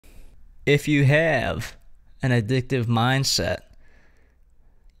if you have an addictive mindset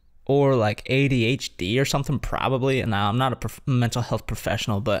or like ADHD or something, probably, and now I'm not a mental health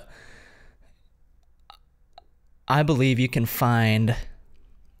professional, but I believe you can find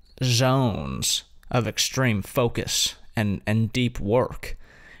zones of extreme focus and deep work.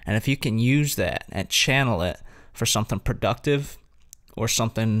 And if you can use that and channel it for something productive or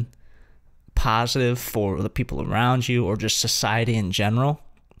something positive for the people around you or just society in general,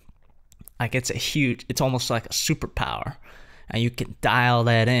 like it's almost like a superpower, and you can dial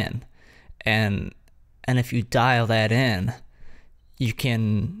that in. And if you dial that in, you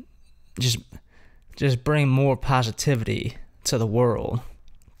can just bring more positivity to the world.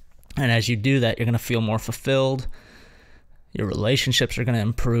 And as you do that, you're going to feel more fulfilled. Your relationships are going to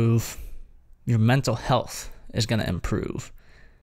improve. Your mental health is going to improve.